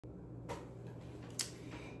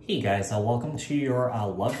Hey guys, welcome to your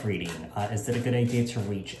love reading. Is it a good idea to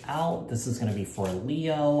reach out? This is going to be for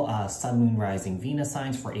Leo, Sun, Moon, Rising, Venus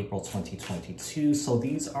signs for April 2022. So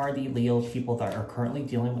these are the Leo people that are currently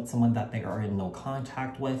dealing with someone that they are in no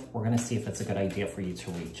contact with. We're going to see if it's a good idea for you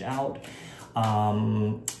to reach out.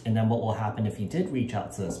 And then what will happen if you did reach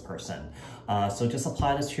out to this person. So just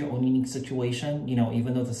apply this to your own unique situation. You know,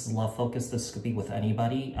 even though this is love focused, this could be with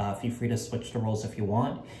anybody. Feel free to switch the roles if you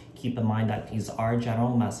want. Keep in mind that these are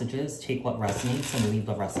general messages. Take what resonates and leave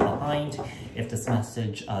the rest behind. If this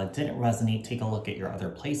message didn't resonate, take a look at your other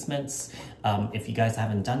placements. If you guys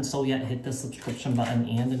haven't done so yet, hit the subscription button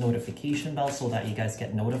and the notification bell so that you guys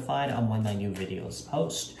get notified on when my new videos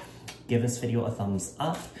post. Give this video a thumbs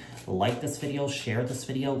up. Like this video, share this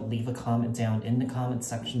video, leave a comment down in the comment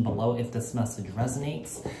section below if this message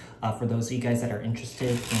resonates. For those of you guys that are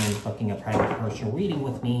interested in booking a private personal reading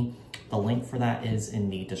with me, the link for that is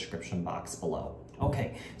in the description box below.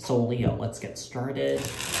 Okay, so Leo, let's get started.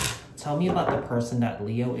 Tell me about the person that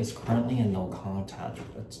Leo is currently in no contact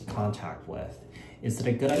with. Is it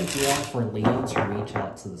a good idea for Leo to reach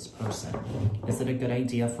out to this person? Is it a good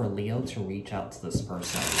idea for Leo to reach out to this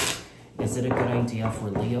person? Is it a good idea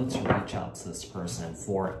for Leo to reach out to this person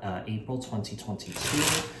for April 2022?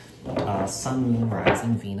 Sun, Moon,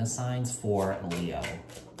 Rising, Venus signs for Leo.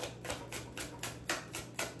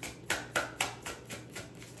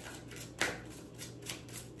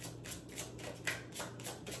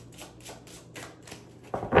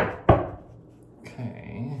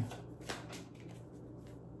 Okay.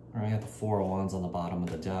 All right, I got the Four of Wands on the bottom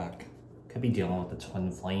of the deck. Could be dealing with the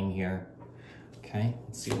twin flame here. Okay,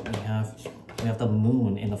 let's see what we have. We have the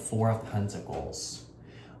Moon in the Four of Pentacles.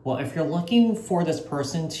 Well, if you're looking for this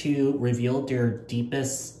person to reveal their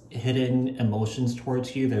deepest hidden emotions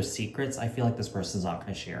towards you, their secrets, I feel like this person's not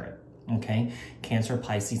going to share it. Okay, Cancer,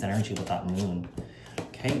 Pisces energy with that Moon.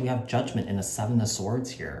 Okay, we have Judgment in the Seven of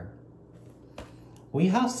Swords here. We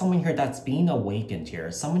have someone here that's being awakened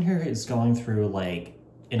here. Someone here is going through like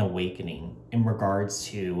an awakening in regards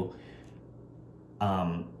to,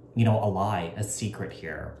 you know, a lie, a secret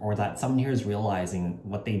here, or that someone here is realizing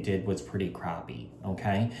what they did was pretty crappy,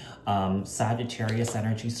 okay? Sagittarius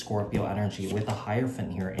energy, Scorpio energy with a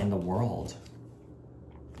Hierophant here in the World.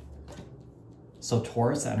 So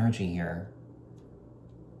Taurus energy here.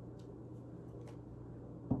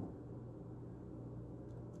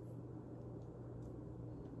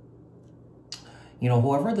 You know,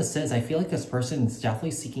 whoever this is, I feel like this person is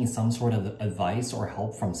definitely seeking some sort of advice or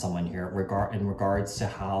help from someone here in regards to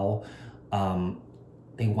how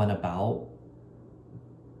they went about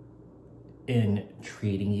in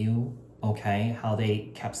treating you, okay? How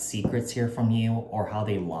they kept secrets here from you or how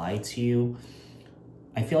they lied to you.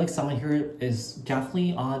 I feel like someone here is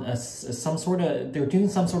definitely on they're doing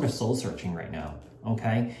some sort of soul searching right now,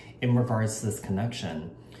 okay? In regards to this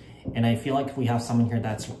connection. And I feel like we have someone here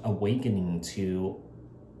that's awakening to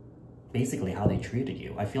basically how they treated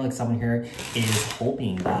you. I feel like someone here is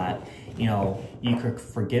hoping that, you know, you could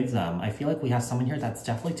forgive them. I feel like we have someone here that's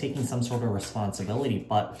definitely taking some sort of responsibility.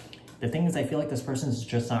 But the thing is, I feel like this person is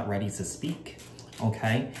just not ready to speak.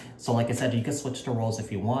 Okay? So like I said, you can switch the roles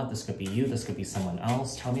if you want. This could be you. This could be someone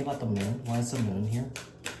else. Tell me about the Moon. Why is the Moon here?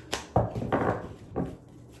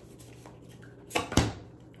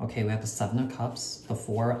 Okay, we have the Seven of Cups, the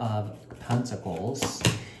Four of Pentacles,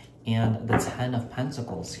 and the Ten of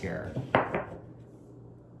Pentacles here.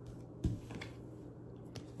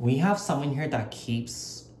 We have someone here that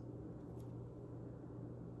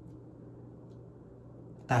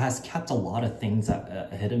has kept a lot of things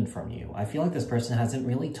hidden from you. I feel like this person hasn't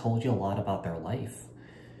really told you a lot about their life.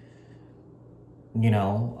 You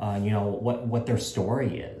know what their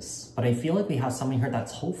story is. But I feel like we have someone here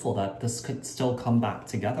that's hopeful that this could still come back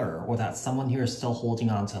together, or that someone here is still holding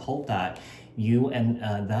on to hope that you and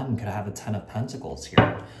them could have a Ten of Pentacles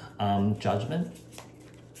here. Judgment.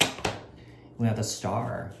 We have the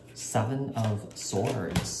Star, Seven of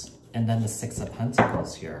Swords, and then the Six of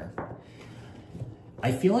Pentacles here.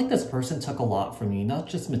 I feel like this person took a lot from you, not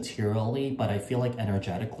just materially, but I feel like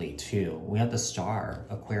energetically too. We have the Star,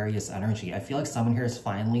 Aquarius energy. I feel like someone here is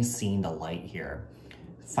finally seeing the light here.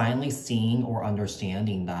 Finally seeing or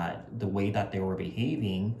understanding that the way that they were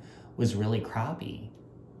behaving was really crappy.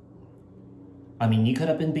 I mean, you could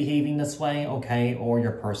have been behaving this way, okay? Or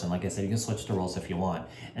your person, like I said, you can switch the roles if you want.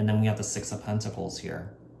 And then we have the Six of Pentacles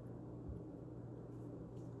here.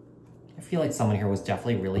 I feel like someone here was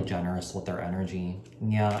definitely really generous with their energy.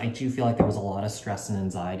 Yeah, I do feel like there was a lot of stress and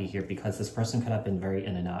anxiety here because this person could have been very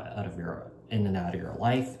in and out of your in and out of your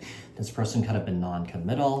life. This person could have been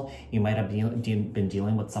non-committal. You might have been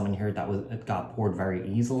dealing with someone here that got bored very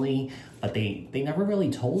easily, but they never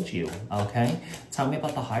really told you, okay? Tell me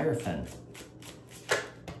about the Hierophant.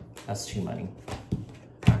 That's too many.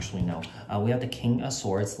 Actually, no. We have the King of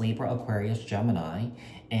Swords, Libra, Aquarius, Gemini,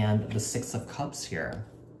 and the Six of Cups here.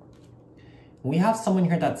 We have someone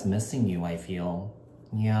here that's missing you, I feel.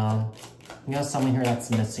 Yeah. We have someone here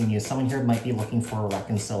that's missing you. Someone here might be looking for a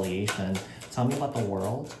reconciliation. Tell me about the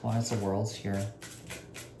World. Why is the World here?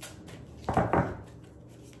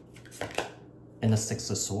 And the Six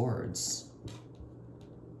of Swords.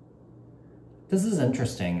 This is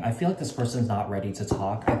interesting. I feel like this person's not ready to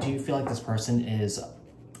talk. I do feel like this person is,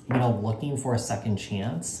 you know, looking for a second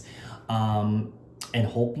chance. And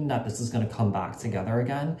hoping that this is going to come back together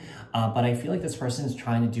again. But I feel like this person is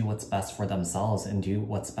trying to do what's best for themselves and do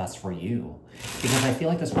what's best for you. Because I feel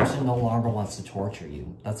like this person no longer wants to torture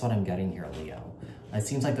you. That's what I'm getting here, Leo. It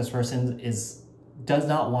seems like this person does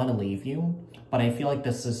not want to leave you, but I feel like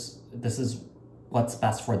this is what's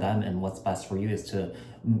best for them, and what's best for you is to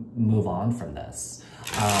move on from this.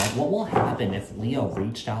 What will happen if Leo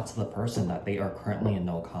reached out to the person that they are currently in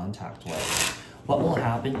no contact with? What will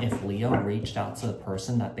happen if Leo reached out to the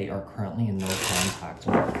person that they are currently in no contact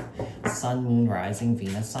with? Sun, Moon, Rising,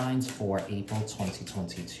 Venus signs for April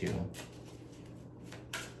 2022.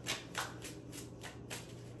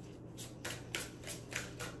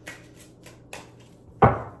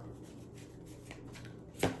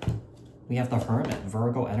 We have the Hermit,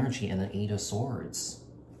 Virgo energy, and the Eight of Swords.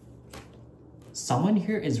 Someone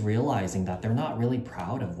here is realizing that they're not really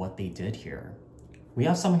proud of what they did here. We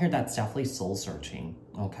have someone here that's definitely soul searching,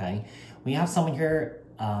 okay? We have someone here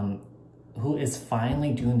who is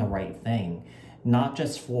finally doing the right thing, not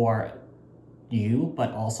just for you,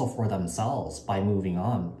 but also for themselves by moving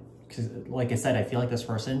on. Because like I said, I feel like this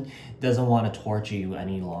person doesn't want to torture you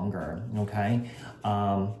any longer, okay?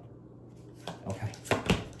 Okay.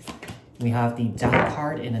 We have the Death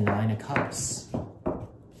card and the Nine of Cups.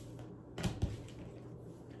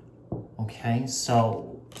 Okay,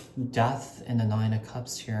 so Death and the Nine of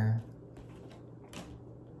Cups here.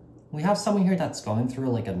 We have someone here that's going through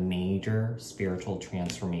like a major spiritual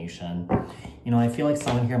transformation. You know, I feel like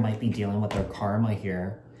someone here might be dealing with their karma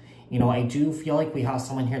here. You know, I do feel like we have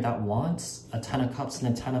someone here that wants a Ten of Cups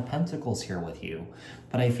and a Ten of Pentacles here with you.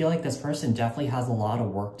 But I feel like this person definitely has a lot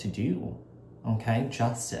of work to do. Okay,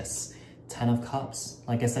 Justice. Ten of Cups.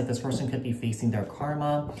 Like I said, this person could be facing their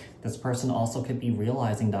karma. This person also could be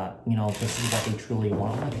realizing that, you know, this is what they truly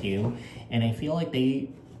want with you. And I feel like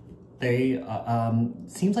they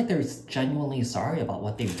seems like they're genuinely sorry about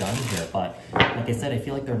what they've done here. But like I said, I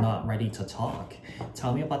feel like they're not ready to talk.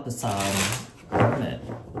 Tell me about this Hermit.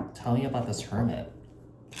 Tell me about this Hermit.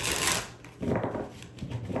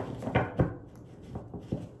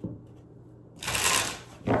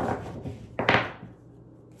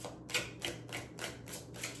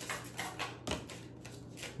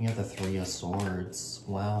 We have the Three of Swords.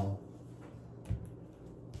 Wow.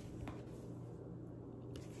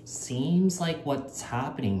 Seems like what's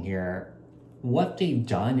happening here, what they've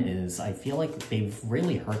done is, I feel like they've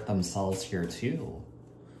really hurt themselves here too.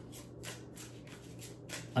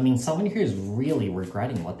 I mean, someone here is really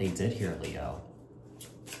regretting what they did here, Leo.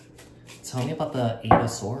 Tell me about the Eight of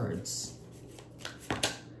Swords.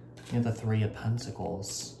 You have the Three of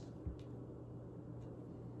Pentacles.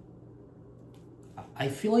 I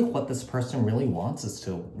feel like what this person really wants is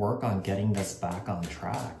to work on getting this back on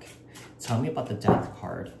track. Tell me about the Death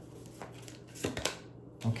card.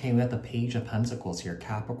 Okay, we have the Page of Pentacles here.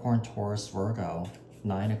 Capricorn, Taurus, Virgo.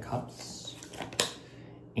 Nine of Cups.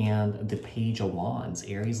 And the Page of Wands.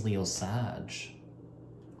 Aries, Leo, Sag.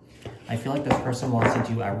 I feel like this person wants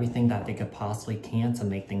to do everything that they could possibly can to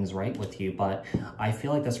make things right with you. But I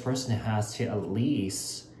feel like this person has to at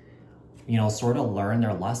least, you know, sort of learn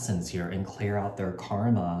their lessons here and clear out their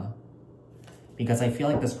karma. Because I feel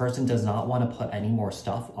like this person does not want to put any more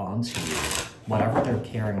stuff onto you, whatever they're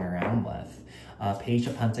carrying around with. Page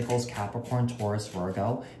of Pentacles, Capricorn, Taurus,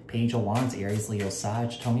 Virgo. Page of Wands, Aries, Leo, Sag.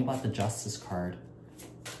 Tell me about the Justice card.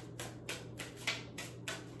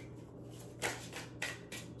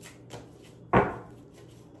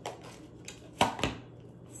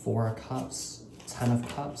 Four of Cups, Ten of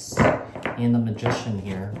Cups, and the Magician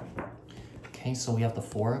here. Okay, so we have the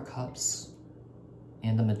Four of Cups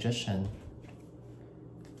and the Magician.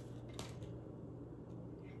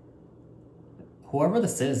 Whoever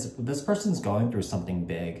this is, this person's going through something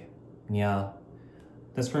big. Yeah,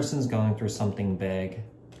 this person's going through something big.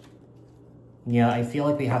 Yeah, I feel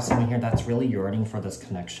like we have someone here that's really yearning for this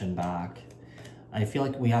connection back. I feel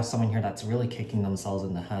like we have someone here that's really kicking themselves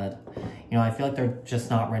in the head. You know, I feel like they're just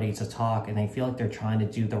not ready to talk, and I feel like they're trying to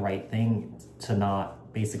do the right thing to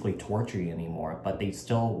not basically torture you anymore, but they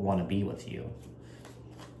still want to be with you.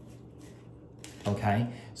 Okay,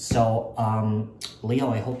 so Leo,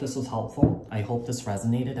 I hope this was helpful. I hope this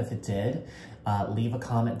resonated. If it did, leave a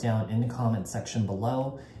comment down in the comment section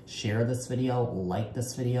below. Share this video, like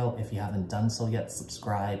this video. If you haven't done so yet,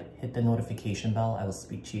 subscribe, hit the notification bell. I will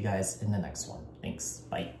speak to you guys in the next one. Thanks,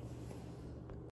 bye.